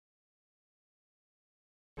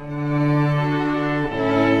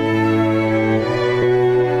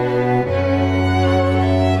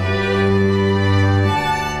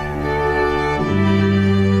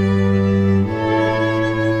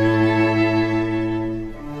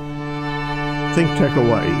Think Tech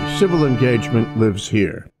Hawaii. Civil engagement lives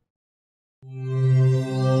here.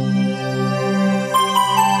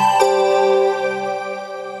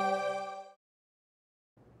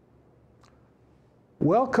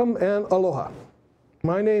 Welcome and aloha.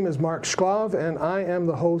 My name is Mark Shklov, and I am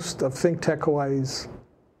the host of Think Tech Hawaii's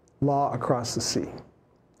Law Across the Sea.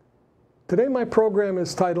 Today my program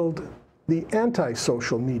is titled The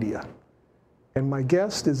Anti-Social Media, and my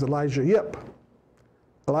guest is Elijah Yip.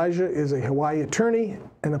 Elijah is a Hawaii attorney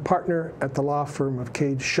and a partner at the law firm of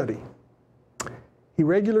Cades Schutte. He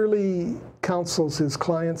regularly counsels his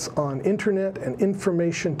clients on internet and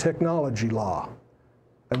information technology law,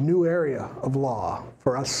 a new area of law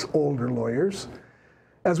for us older lawyers.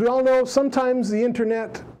 As we all know, sometimes the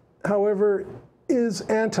internet, however, is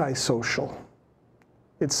antisocial.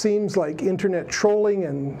 It seems like internet trolling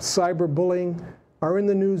and cyberbullying are in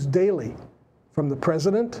the news daily, from the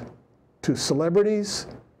president to celebrities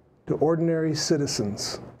to ordinary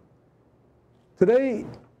citizens. Today,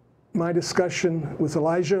 my discussion with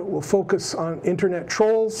Elijah will focus on internet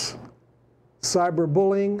trolls,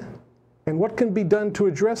 cyberbullying, and what can be done to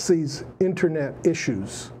address these internet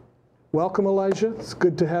issues. Welcome, Elijah. It's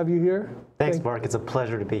good to have you here. Thanks, Mark. It's a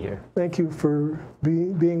pleasure to be here. Thank you for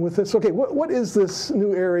being with us. Okay, what is this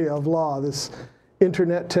new area of law, this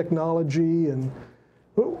internet technology, and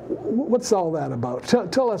what's all that about?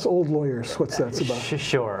 Tell us old lawyers what that's about.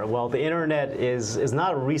 Sure. Well, the internet is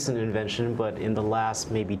not a recent invention, but in the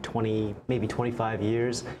last maybe 25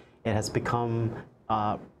 years, it has become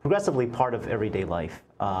progressively part of everyday life.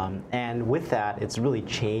 And with that, it's really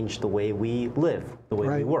changed the way we live, the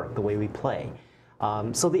way we work, the way we play.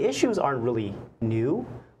 So the issues aren't really new,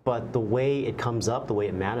 but the way it comes up, the way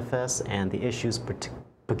it manifests, and the issues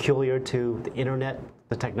peculiar to the internet,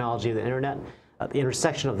 the technology of the internet, the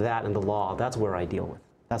intersection of that and the law, that's where I deal with.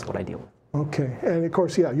 That's what I deal with. Okay, and of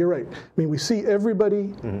course, yeah, you're right. I mean, we see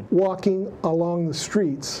everybody walking along the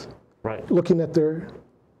streets, looking at their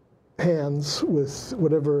hands with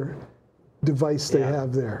whatever device they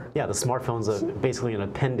have there. Yeah, the smartphone's basically an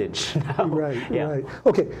appendage now. Right.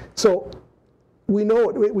 Okay, so we know,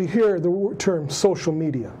 we hear the term social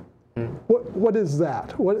media. What is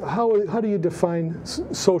that? How do you define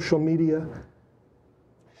social media?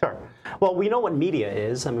 Sure. Well, we know what media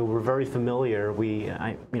is. I mean, we're very familiar. We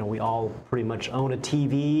all pretty much own a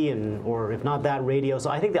TV, or if not that, radio. So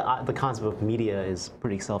I think the concept of media is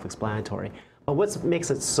pretty self-explanatory. But what makes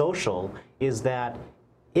it social is that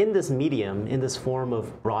in this medium, in this form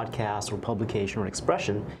of broadcast or publication or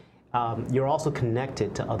expression, you're also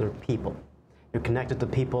connected to other people. You're connected to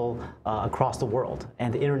people across the world,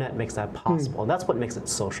 and the internet makes that possible. And that's what makes it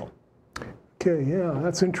social. Okay, yeah,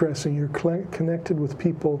 that's interesting. You're connected with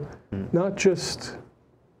people, not just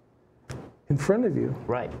in front of you,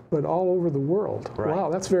 but all over the world.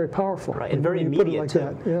 Wow, that's very powerful. And very immediate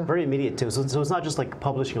too. Yeah. Very immediate too. So it's not just like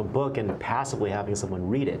publishing a book and passively having someone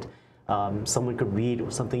read it. Someone could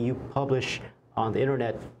read something you publish on the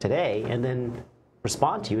internet today and then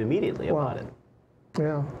respond to you immediately about it.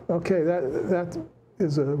 Yeah. Okay. That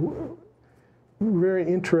is a very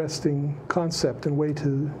interesting concept and way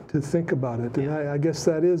to think about it. And I guess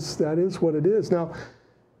that is what it is. Now,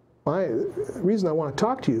 the reason I want to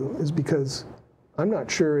talk to you is because I'm not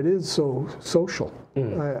sure it is so social.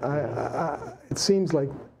 It seems like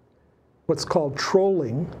what's called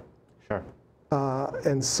trolling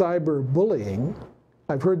and cyberbullying,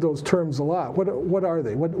 I've heard those terms a lot. What are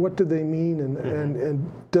they? What do they mean?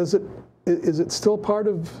 And is it still part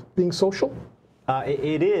of being social?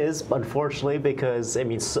 It is, unfortunately, because I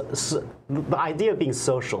mean, the idea of being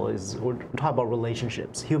social is we're talking about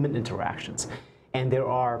relationships, human interactions, and there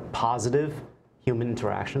are positive human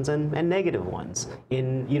interactions and negative ones.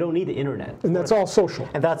 You don't need the internet. And that's all social.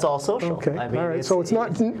 And that's all social. Okay. I mean, all right. So it's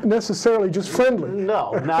not necessarily just friendly.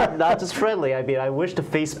 No, not just friendly. I mean, I wish the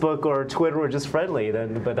Facebook or Twitter were just friendly,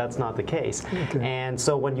 but that's not the case. Okay. And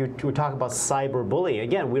so when you talk about cyberbullying,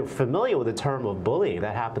 again, we're familiar with the term of bullying.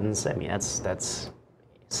 That happens. I mean, that's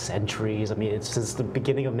centuries. I mean, it's since the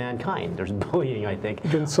beginning of mankind. There's bullying, I think.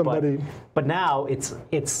 But now it's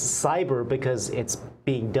cyber because it's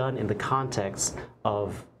being done in the context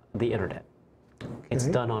of the internet. Okay. It's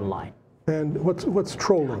done online. And what's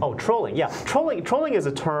trolling? Oh, trolling. Yeah, trolling is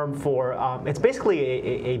a term for. It's basically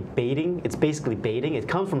a baiting. It's basically baiting. It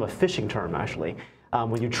comes from a fishing term, actually.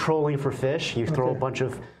 When you're trolling for fish, you throw a bunch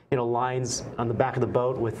of lines on the back of the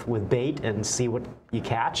boat with bait and see what you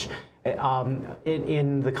catch.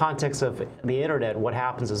 In the context of the internet, what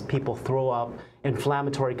happens is people throw up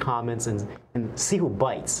inflammatory comments and see who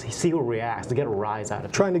bites, see who reacts, to get a rise out of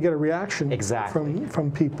it. Trying to get a reaction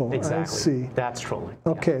from people. Exactly. I see. That's trolling.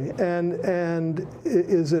 Okay, yeah. And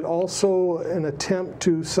is it also an attempt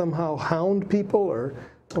to somehow hound people or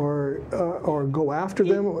go after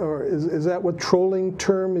them, or is that what trolling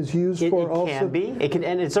term is used for? It can be. It can,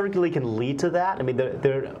 and it certainly can lead to that. I mean,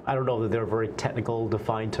 I don't know that they're very technical,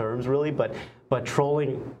 defined terms, really, but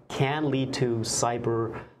trolling can lead to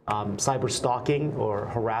cyber stalking or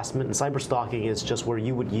harassment. And cyber stalking is just where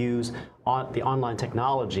you would use the online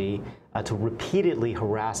technology to repeatedly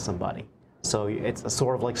harass somebody. So it's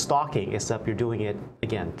sort of like stalking, except you're doing it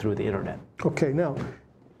again through the internet. Okay, now,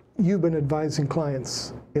 you've been advising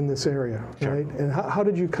clients in this area, right? And how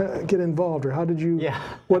did you get involved, or how did you? Yeah.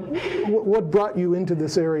 What brought you into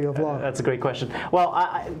this area of law? That's a great question. Well,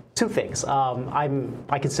 two things.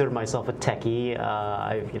 I consider myself a techie.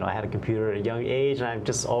 I had a computer at a young age, and I've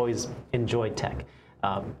just always enjoyed tech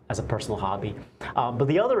as a personal hobby. But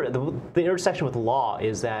the intersection with law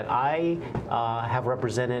is that I have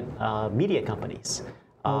represented media companies.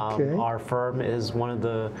 Okay. Our firm is one of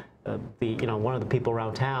the people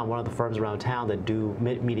around town, one of the firms around town that do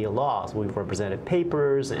media laws. We've represented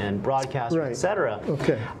papers and broadcasters, et cetera.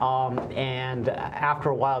 Okay. And after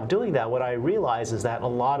a while of doing that, what I realized is that a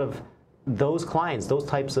lot of those clients, those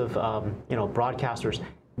types of broadcasters,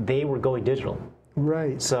 they were going digital.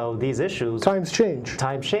 Right. So these issues. Times change.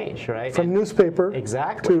 Times change, right? From newspaper.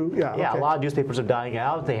 Exactly. To, okay. A lot of newspapers are dying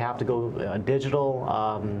out. They have to go digital.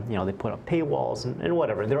 They put up paywalls and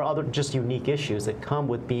whatever. There are other just unique issues that come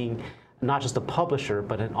with being not just a publisher,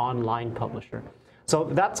 but an online publisher. So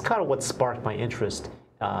that's kind of what sparked my interest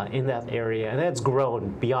in that area. And that's grown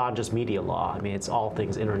beyond just media law. I mean, it's all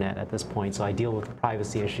things internet at this point. So I deal with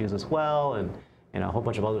privacy issues as well, and a whole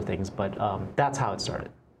bunch of other things. But that's how it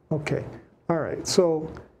started. Okay. All right,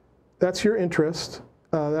 so that's your interest.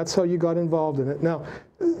 That's how you got involved in it. Now,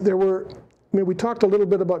 we talked a little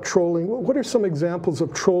bit about trolling. What are some examples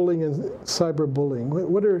of trolling and cyberbullying?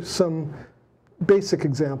 What are some basic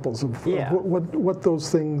examples of what those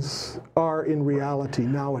things are in reality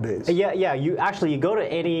nowadays? Yeah. You go to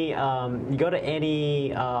any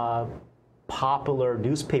popular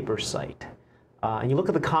newspaper site, and you look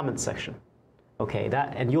at the comments section. Okay,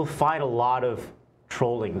 and you'll find a lot of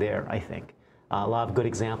trolling there, I think. A lot of good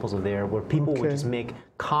examples of there where people would just make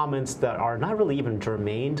comments that are not really even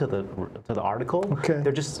germane to the article. Okay.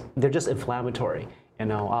 They're just inflammatory.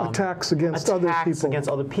 Attacks against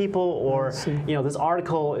other people, or this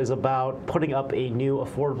article is about putting up a new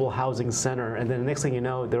affordable housing center, and then the next thing you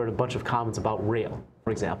know, there are a bunch of comments about rail,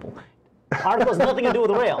 for example. Article has nothing to do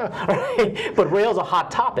with rail, right? But rail is a hot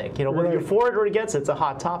topic. Whether you're for it or against it, it's a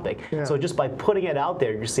hot topic. Yeah. So just by putting it out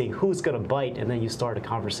there, you're seeing who's going to bite, and then you start a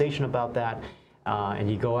conversation about that, and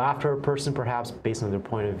you go after a person perhaps based on their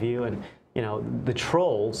point of view, and the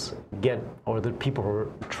trolls or the people who are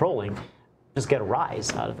trolling just get a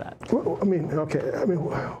rise out of that.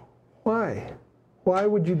 Why? Why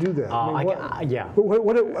would you do that? Yeah.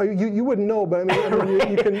 You wouldn't know, but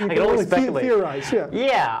you can only theorize. Yeah.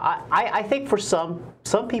 Yeah. I think for some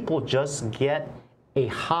people just get a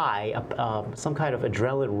high, some kind of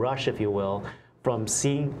adrenaline rush, if you will, from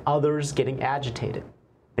seeing others getting agitated.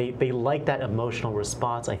 They like that emotional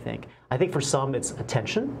response, I think. I think for some it's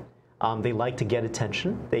attention. They like to get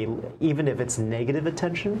attention. Even if it's negative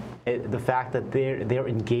attention, the fact that they're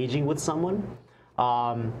engaging with someone.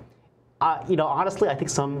 Honestly, I think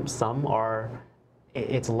some are.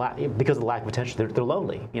 It's because of the lack of attention. They're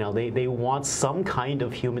lonely. They want some kind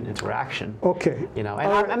of human interaction. Okay.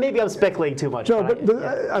 And maybe I'm speculating too much. No, but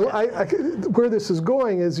where this is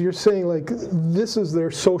going is you're saying like this is their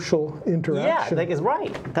social interaction. Yeah, that's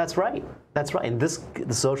right. That's right. That's right. And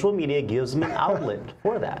the social media gives them an outlet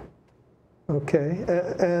for that. Okay,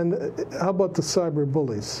 and how about the cyber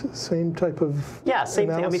bullies? Same type of same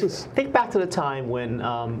analysis? thing. I mean, think back to the time when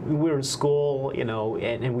we were in school,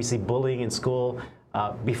 and we see bullying in school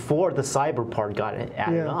before the cyber part got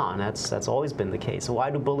added on. That's always been the case. So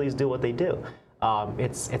why do bullies do what they do?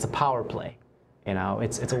 It's a power play.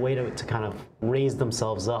 It's a way to kind of raise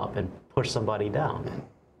themselves up and push somebody down. And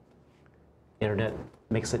the internet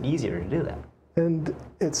makes it easier to do that. And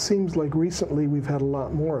it seems like recently we've had a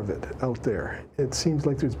lot more of it out there. It seems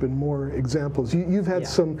like there's been more examples. You've had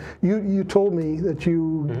some. You told me that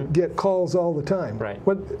you get calls all the time. Right.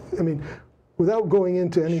 Without going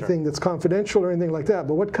into anything that's confidential or anything like that,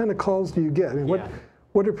 but what kind of calls do you get?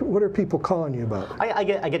 What are people calling you about? I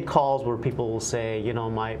get calls where people will say, you know,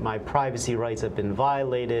 my privacy rights have been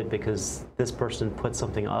violated because this person put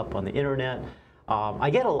something up on the internet. I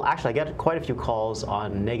get quite a few calls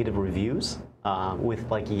on negative reviews with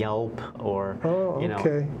like Yelp or you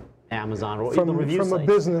know, Amazon or from, the review from sites. a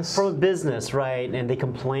business. From a business, right? And they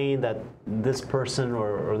complain that this person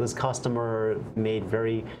or this customer made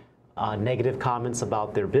very negative comments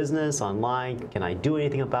about their business online. Can I do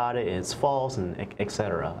anything about it? It's false, and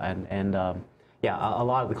etc. And yeah, a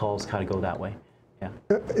lot of the calls kind of go that way. Yeah.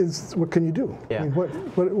 What can you do? Yeah. I mean,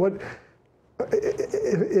 what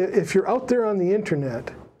if you're out there on the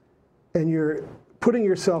internet and you're putting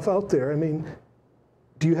yourself out there? I mean,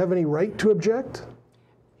 do you have any right to object?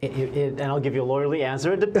 And I'll give you a lawyerly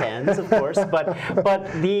answer. It depends, of course, but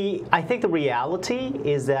I think the reality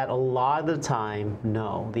is that a lot of the time,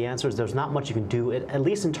 no. The answer is there's not much you can do, at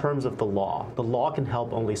least in terms of the law. The law can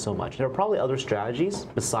help only so much. There are probably other strategies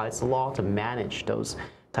besides the law to manage those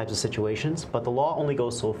types of situations, but the law only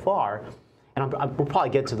goes so far. And we'll probably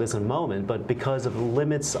get to this in a moment, but because of the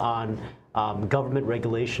limits on government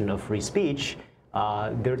regulation of free speech,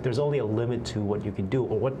 there's only a limit to what you can do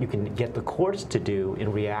or what you can get the courts to do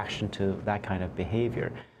in reaction to that kind of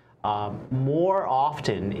behavior. More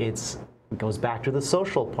often, it goes back to the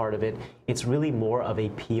social part of it. It's really more of a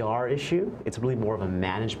PR issue. It's really more of a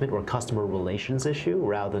management or customer relations issue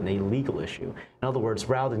rather than a legal issue. In other words,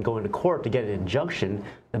 rather than going to court to get an injunction,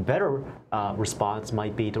 the better response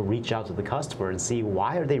might be to reach out to the customer and see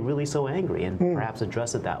why are they really so angry and perhaps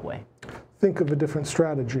address it that way. Think of a different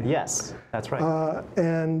strategy. Yes, that's right.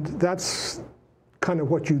 And that's kind of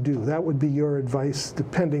what you do. That would be your advice,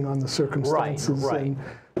 depending on the circumstances. Right.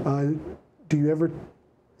 And do you ever?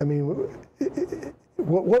 I mean,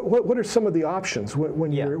 what are some of the options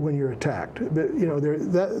when you're attacked? But, you know,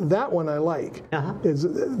 that one I like.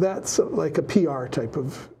 That's like a PR type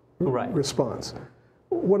of response.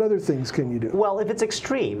 What other things can you do? Well, if it's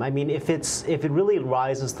extreme, I mean, if it really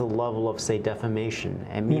rises to the level of, say, defamation,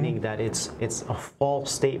 and meaning that it's a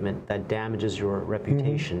false statement that damages your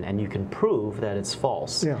reputation, and you can prove that it's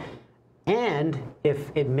false. Yeah. And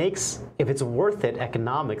if it's worth it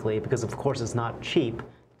economically, because of course it's not cheap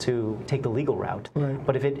to take the legal route. Right.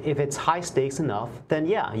 But if it's high stakes enough, then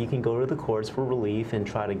yeah, you can go to the courts for relief and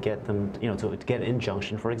try to get them, you know, to get an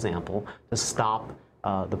injunction, for example, to stop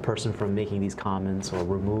the person from making these comments or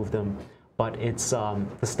remove them, but it's the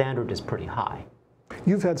standard is pretty high.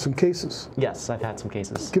 You've had some cases. Yes, I've had some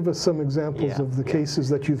cases. Give us some examples of the cases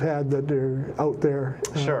that you've had that are out there.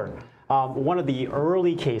 Sure. One of the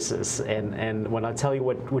early cases, and when I tell you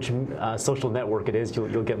which social network it is,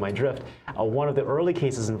 you'll get my drift. One of the early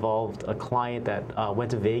cases involved a client that went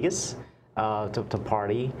to Vegas to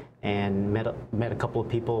party and met a couple of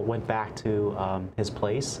people, went back to his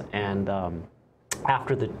place, and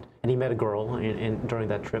he met a girl during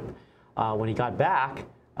that trip. When he got back,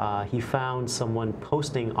 he found someone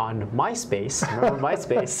posting on MySpace. Remember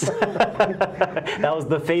MySpace? That was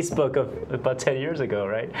the Facebook of about 10 years ago,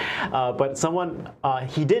 right? But someone,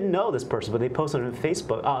 he didn't know this person, but they posted on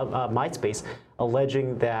Facebook, MySpace,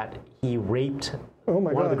 alleging that he raped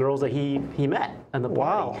one of the girls that he met in the party.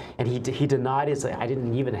 Wow. And he denied it. I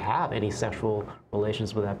didn't even have any sexual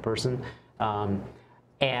relations with that person.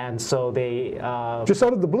 And so they just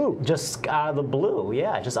out of the blue. Just out of the blue,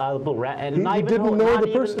 yeah, just out of the blue. And he didn't know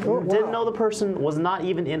the person. Didn't know the person. Was not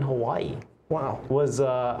even in Hawaii. Wow. Was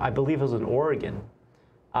I believe it was in Oregon.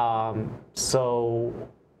 So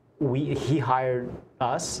he hired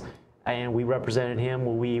us, and we represented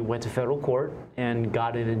him. We went to federal court and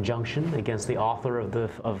got an injunction against the author of the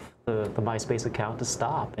MySpace account to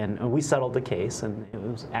stop. And we settled the case, and it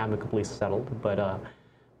was amicably settled.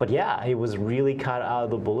 But yeah, it was really cut out of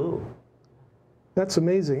the blue. That's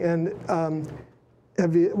amazing. And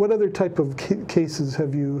what other type of cases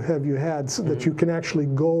have you had so that you can actually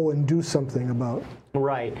go and do something about?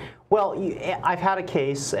 Right. Well, I've had a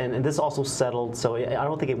case, and this also settled. So I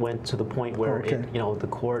don't think it went to the point where the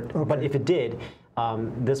court. Okay. But if it did,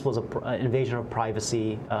 this was an invasion of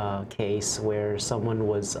privacy case where someone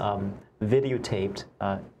was videotaped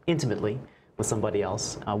intimately with somebody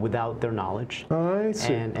else without their knowledge. I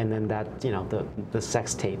see. And then that, the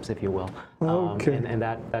sex tapes, if you will. Okay. And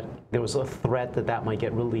that there was a threat that might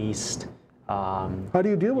get released. How do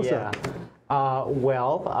you deal with that?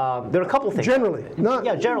 Well, there are a couple of things. Generally,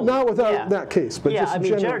 generally, not without that case, but just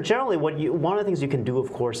generally, one of the things you can do,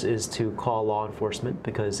 of course, is to call law enforcement,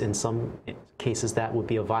 because in some cases that would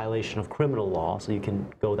be a violation of criminal law, so you can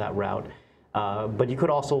go that route. But you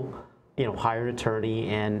could also, hire an attorney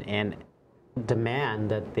and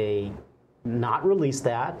demand that they not release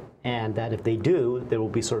that, and that if they do, there will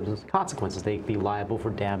be certain consequences. They could be liable for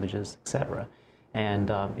damages, etc.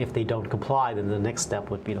 And if they don't comply, then the next step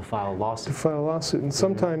would be to file a lawsuit. To file a lawsuit, and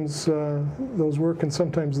sometimes those work and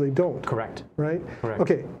sometimes they don't. Correct. Right? Correct.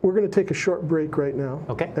 Okay, we're going to take a short break right now.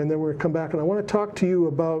 Okay. And then we're going to come back, and I want to talk to you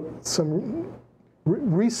about some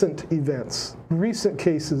recent events, recent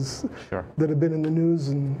cases that have been in the news,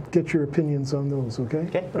 and get your opinions on those, okay?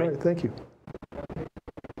 Okay, great. All right, thank you.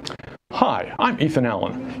 Hi, I'm Ethan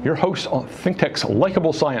Allen, your host on ThinkTech's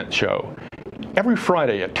Likeable Science Show. Every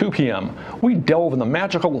Friday at 2 p.m., we delve in the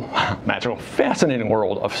magical, fascinating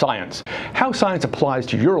world of science, how science applies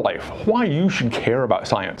to your life, why you should care about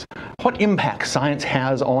science, what impact science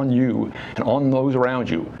has on you and on those around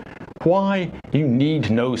you, why you need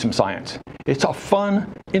to know some science. It's a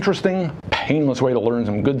fun, interesting, painless way to learn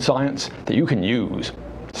some good science that you can use.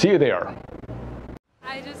 See you there.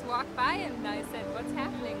 I just walked by and I said, "What's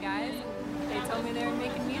happening, guys?" And they told me they were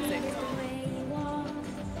making music.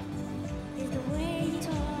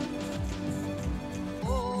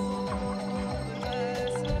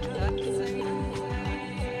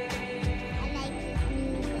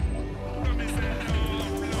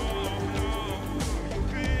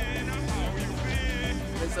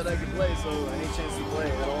 They said I could play, so any chance to play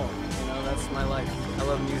at all. You know, that's my life. I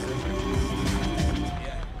love music.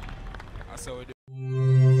 Yeah, I saw it.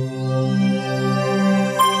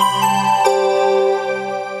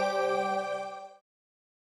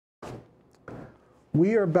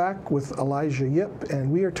 We are back with Elijah Yip, and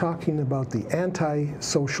we are talking about the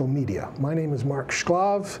anti-social media. My name is Mark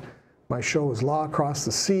Shklov. My show is Law Across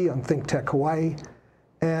the Sea on ThinkTech Hawaii,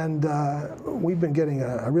 and we've been getting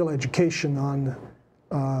a real education on,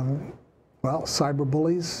 well,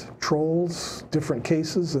 cyberbullies, trolls, different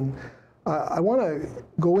cases, and I want to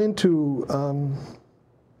go into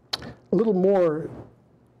a little more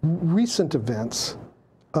recent events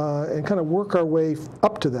and kind of work our way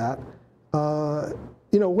up to that.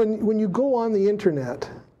 You know, when you go on the internet,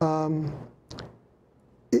 are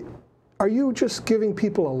you just giving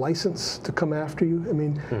people a license to come after you? I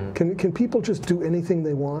mean, can people just do anything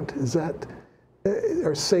they want? Is that,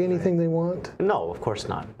 or say anything they want? No, of course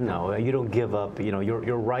not. No, you don't give up. You know,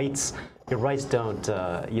 your rights. Your rights don't.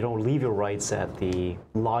 You don't leave your rights at the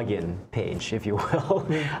login page, if you will.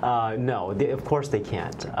 No, of course they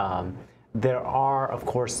can't. There are, of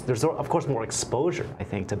course, there's of course more exposure, I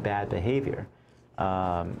think, to bad behavior.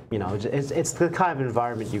 You know, it's the kind of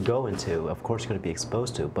environment you go into. Of course, you're going to be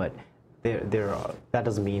exposed to, but that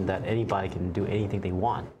doesn't mean that anybody can do anything they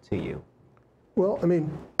want to you. Well, I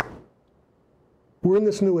mean, we're in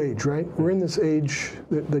this new age, right? We're in this age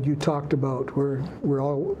that you talked about, where we're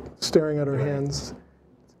all staring at our hands.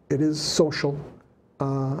 It is social.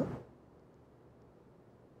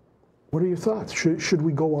 What are your thoughts? Should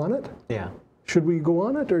we go on it? Yeah. Should we go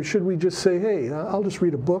on it, or should we just say, hey, I'll just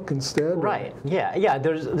read a book instead? Right. Yeah. Yeah.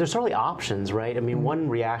 There's certainly options, right? I mean, one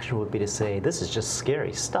reaction would be to say, this is just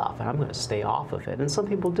scary stuff, and I'm going to stay off of it. And some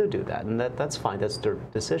people do that, and that's fine. That's their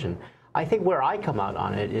decision. I think where I come out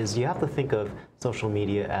on it is you have to think of social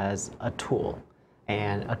media as a tool,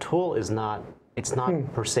 and a tool is not. It's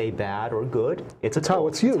not per se bad or good. It's a tool. How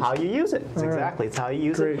it's used. It's how you use it. It's exactly. It's how you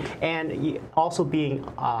use Great. it. And also being,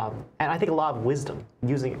 and I think a lot of wisdom,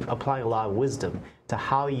 applying a lot of wisdom to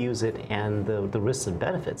how you use it and the risks and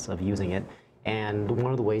benefits of using it. And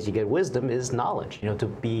one of the ways you get wisdom is knowledge. You know, to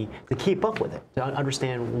keep up with it, to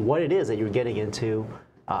understand what it is that you're getting into,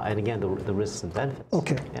 and again, the risks and benefits.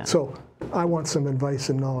 Okay. Yeah. So I want some advice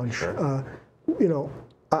and knowledge. Sure. You know,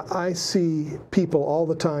 I see people all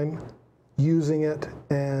the time using it,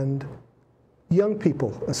 and young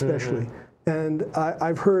people especially. And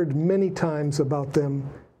I've heard many times about them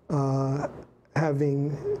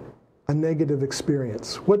having a negative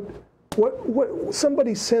experience. What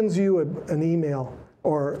somebody sends you an email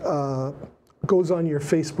or goes on your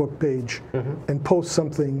Facebook page and posts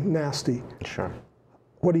something nasty. Sure.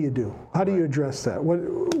 What do? How do you address that?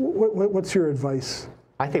 What's your advice?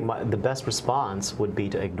 I think the best response would be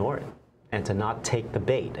to ignore it and to not take the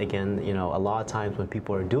bait. Again, you know, a lot of times when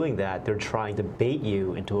people are doing that, they're trying to bait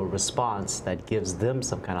you into a response that gives them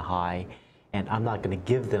some kind of high, and I'm not going to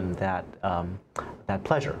give them that that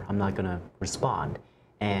pleasure. I'm not going to respond.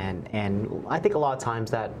 And I think a lot of times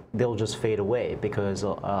that they'll just fade away, because a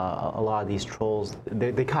lot of these trolls,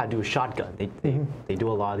 they kind of do a shotgun. They do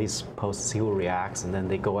a lot of these posts to see who reacts, and then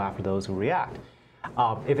they go after those who react.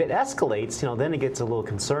 If it escalates, you know, then it gets a little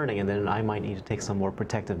concerning, and then I might need to take some more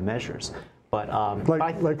protective measures. But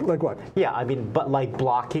like what? Yeah, I mean, but like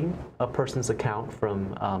blocking a person's account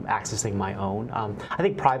from accessing my own. I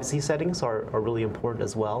think privacy settings are really important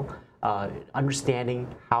as well. understanding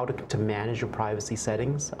how to manage your privacy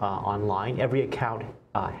settings online. Every account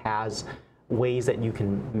has ways that you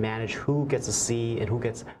can manage who gets to see and who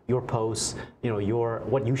gets your posts,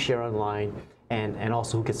 what you share online, and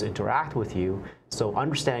also who gets to interact with you. So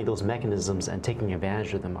understanding those mechanisms and taking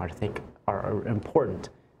advantage of them, I think, are an important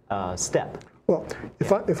step. Well,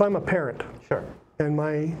 if I'm a parent, sure, and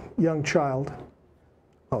my young child,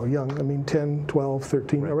 oh, young, I mean 10, 12,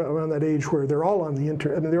 13, right, around that age where they're all on the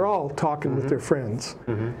internet, I mean, they're all talking with their friends,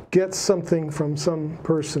 gets something from some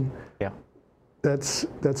person that's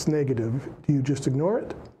negative, do you just ignore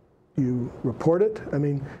it? Do you report it? I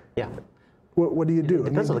mean, what do you do? It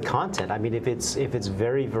depends on the content. I mean, if it's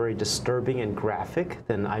very, very disturbing and graphic,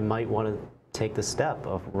 then I might want to take the step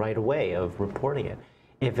of right away of reporting it.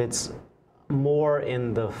 If it's more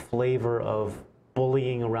in the flavor of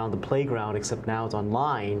bullying around the playground, except now it's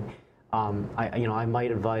online, I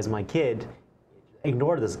might advise my kid,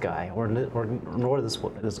 ignore this guy or ignore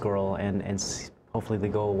this girl, and hopefully they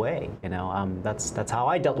go away. That's how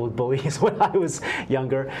I dealt with bullying when I was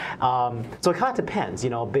younger. So it kind of depends,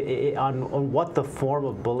 on what the form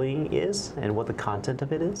of bullying is and what the content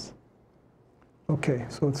of it is. Okay,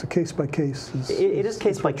 so it's a case by case. It is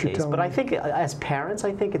case by case, but I think as parents,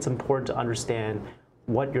 I think it's important to understand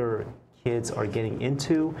what your kids are getting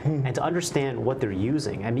into and to understand what they're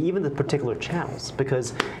using. I mean, even the particular channels,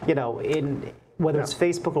 because whether it's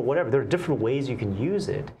Facebook or whatever, there are different ways you can use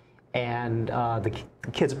it. And the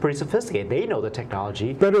kids are pretty sophisticated. They know the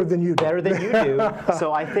technology better than you do. Better than you do.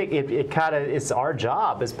 So I think it's our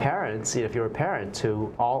job as parents, if you're a parent,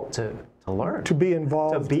 to learn, to be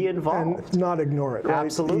involved, and not ignore it. Right?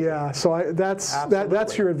 Absolutely. Yeah. So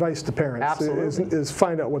that's your advice to parents. Absolutely. Is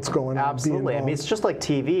find out what's going on. Absolutely. I mean, it's just like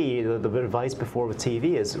TV. The advice before with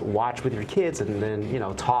TV is watch with your kids and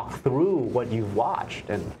then talk through what you've watched.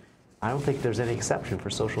 And I don't think there's any exception for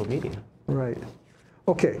social media. Right.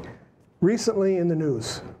 Okay. Recently in the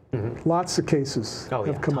news, lots of cases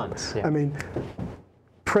have come up. Yeah. I mean,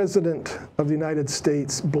 President of the United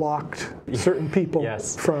States blocked certain people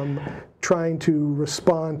from trying to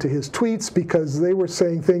respond to his tweets because they were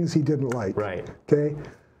saying things he didn't like. Right. Okay.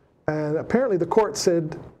 And apparently the court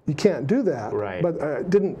said you can't do that. Right.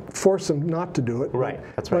 But didn't force him not to do it. Right.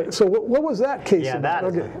 That's right. So what was that case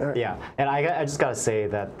about? Yeah. And I just got to say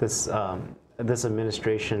that this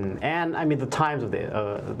administration, and I mean the times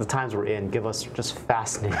we're in, give us just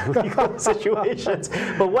fascinating legal situations.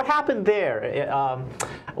 But what happened there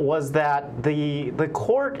was that the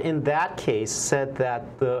court in that case said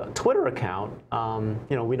that the Twitter account,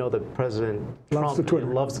 we know that President Trump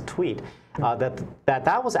loves to tweet,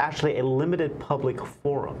 that was actually a limited public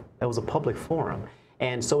forum. That was a public forum,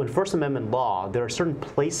 and so in First Amendment law, there are certain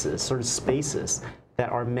places, certain spaces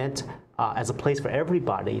that are meant as a place for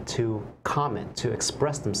everybody to comment, to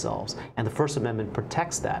express themselves, and the First Amendment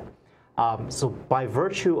protects that. So by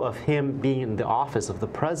virtue of him being in the office of the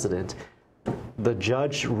president, the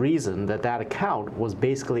judge reasoned that account was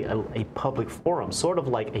basically a public forum, sort of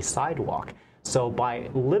like a sidewalk. So by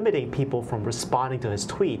limiting people from responding to his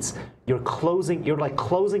tweets, you're like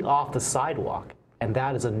closing off the sidewalk, and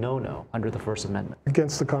that is a no-no under the First Amendment.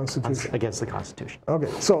 Against the Constitution. Against the Constitution.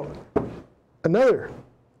 Okay, so another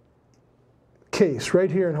case right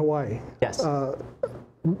here in Hawaii. Yes.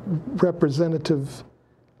 Representative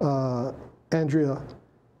Andrea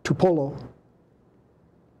Tupolo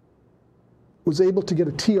was able to get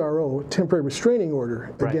a TRO, temporary restraining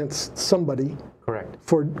order, against somebody. Correct.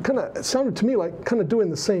 For it sounded to me like kind of doing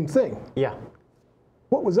the same thing. Yeah.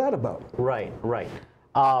 What was that about? Right.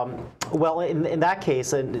 Well, in that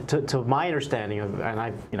case, and to my understanding of, and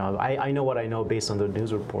I know what I know based on the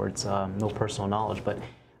news reports, no personal knowledge, but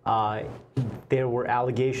there were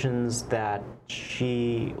allegations that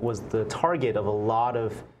she was the target of a lot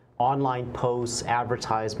of online posts,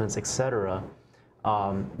 advertisements, etc.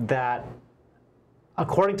 That,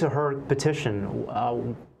 according to her petition,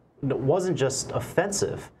 wasn't just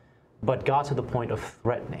offensive, but got to the point of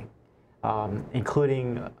threatening,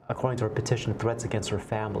 including, according to her petition, threats against her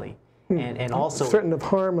family. And also threatened of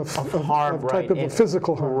harm, of type of a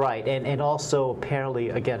physical harm. Right, and also apparently,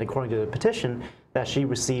 again, according to the petition, that she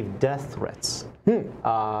received death threats.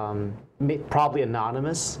 Probably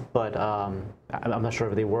anonymous, but I'm not sure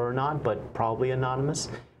if they were or not, but probably anonymous.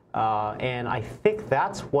 And I think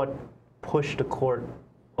that's what pushed the court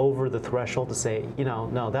over the threshold to say,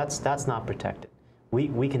 no, that's not protected.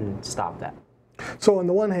 We can stop that. So on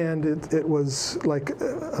the one hand, it was like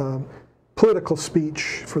political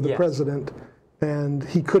speech for the president, and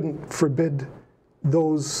he couldn't forbid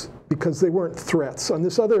those because they weren't threats. On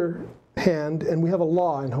this other hand, and we have a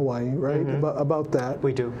law in Hawaii, right, about that.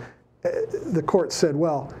 We do. The court said,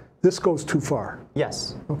 well, this goes too far.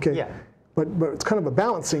 Yes. Okay. Yeah. But it's kind of a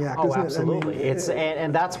balancing act, isn't absolutely. it? I mean,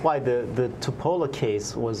 and that's why the Tupola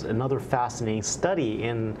case was another fascinating study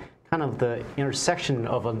in kind of the intersection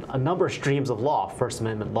of a number of streams of law: First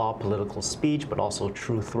Amendment law, political speech, but also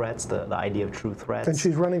true threats, the idea of true threats. and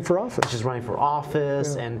she's running for office. She's running for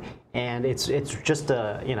office, Yeah. and it's just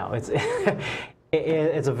a, you know, it's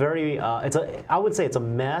it's a very I would say it's a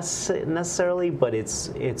mess necessarily, but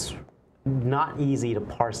it's not easy to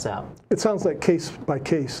parse out. It sounds like case by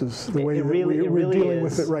case is the way It really we're dealing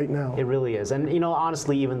is. with it right now. It really is. And, you know,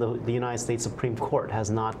 honestly, even the United States Supreme Court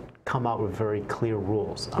has not come out with very clear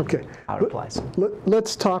rules on Okay. how it applies.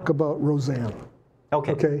 Let's talk about Roseanne.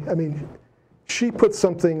 Okay. Okay. I mean, she put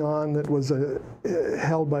something on that was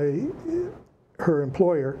held by her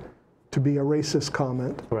employer to be a racist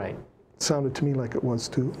comment. Right. It sounded to me like it was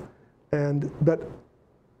too. But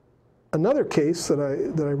another case that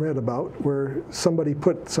I read about where somebody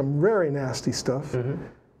put some very nasty stuff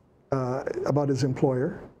about his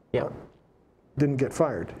employer. Yeah. Didn't get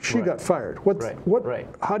fired. She Right. got fired. Right.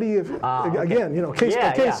 How do you? Okay. Again, you know, case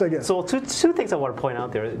by case. I guess. So two things I want to point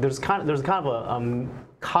out there. There's kind of a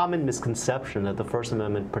common misconception that the First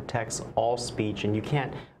Amendment protects all speech, and you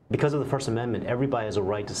can't, because of the First Amendment, everybody has a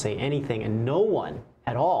right to say anything, and no one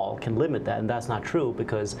at all can limit that, and that's not true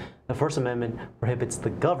because the First Amendment prohibits the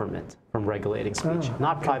government from regulating speech,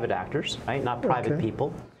 not private actors, right? Not private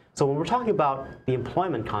people. So when we're talking about the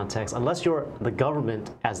employment context, unless you're the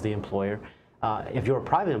government as the employer, if you're a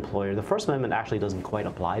private employer, the First Amendment actually doesn't quite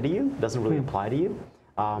apply to you, doesn't really apply to you.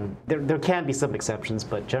 There can be some exceptions,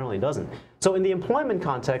 but generally it doesn't. So in the employment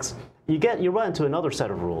context, you run into another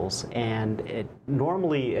set of rules, and it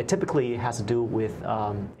typically has to do with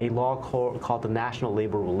a law called the National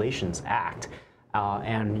Labor Relations Act.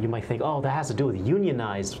 And you might think, oh, that has to do with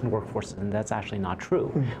unionized workforces, and that's actually not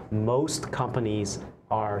true. Most companies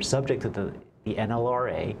are subject to the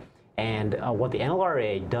NLRA, and what the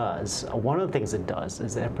NLRA does, one of the things it does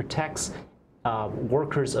is that it protects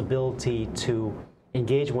workers' ability to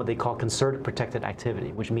engage in what they call concerted protected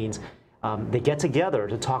activity, which means they get together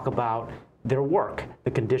to talk about their work,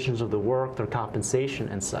 the conditions of the work, their compensation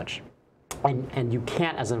and such. And you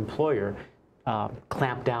can't, as an employer,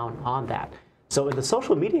 clamp down on that. So in the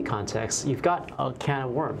social media context, you've got a can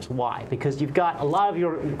of worms. Why? Because you've got a lot of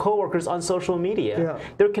your coworkers on social media. Yeah.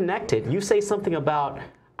 They're connected. You say something about,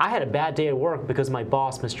 I had a bad day at work because my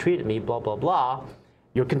boss mistreated me, blah, blah, blah.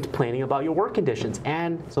 You're complaining about your work conditions.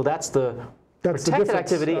 And so that's the protected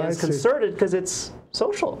activity, and it's concerted because it's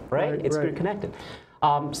social, right? It's very connected.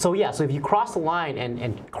 So yeah, so if you cross the line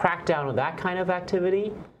and crack down on that kind of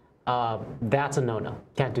activity, that's a no-no.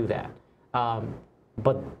 Can't do that.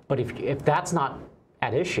 But if that's not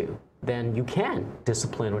at issue, then you can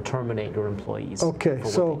discipline or terminate your employees. Okay,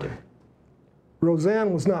 so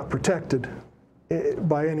Roseanne was not protected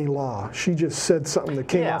by any law. She just said something that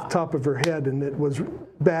came off the top of her head, and it was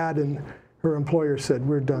bad, and her employer said,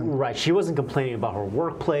 we're done. Right. She wasn't complaining about her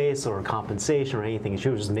workplace or her compensation or anything. She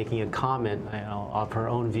was just making a comment, you know, of her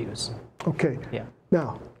own views. Okay. Yeah.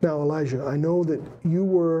 Now, Elijah, I know that you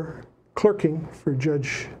were clerking for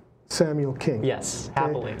Judge Samuel King. Yes,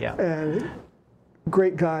 happily, yeah. And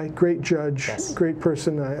great guy, great judge, great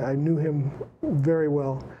person. I knew him very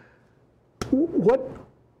well. What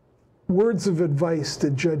words of advice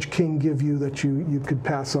did Judge King give you that you could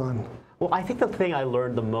pass on? Well, I think the thing I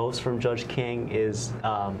learned the most from Judge King is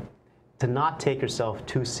to not take yourself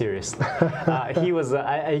too seriously. He was,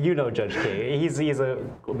 you know Judge King, he's a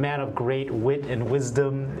man of great wit and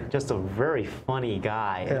wisdom, just a very funny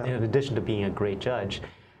guy, in addition to being a great judge.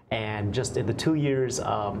 And just in the 2 years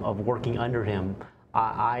of working under him,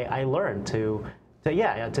 I learned to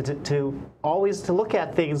always look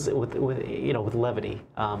at things with levity.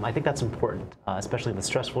 I think that's important, especially in the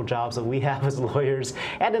stressful jobs that we have as lawyers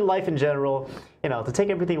and in life in general. You know, to take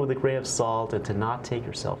everything with a grain of salt and to not take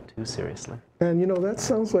yourself too seriously. And you know, that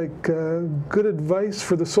sounds like good advice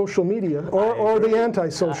for the social media or the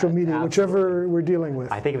anti-social media, whichever we're dealing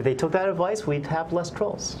with. I think if they took that advice, we'd have less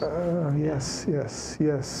trolls. Yes.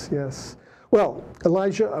 Well,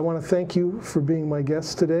 Elijah, I want to thank you for being my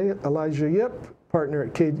guest today. Elijah Yip, partner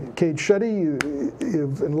at Cades Schutte,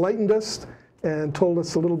 you've enlightened us and told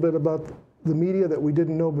us a little bit about the media that we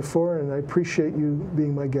didn't know before, and I appreciate you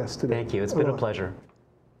being my guest today. Thank you. It's been a pleasure.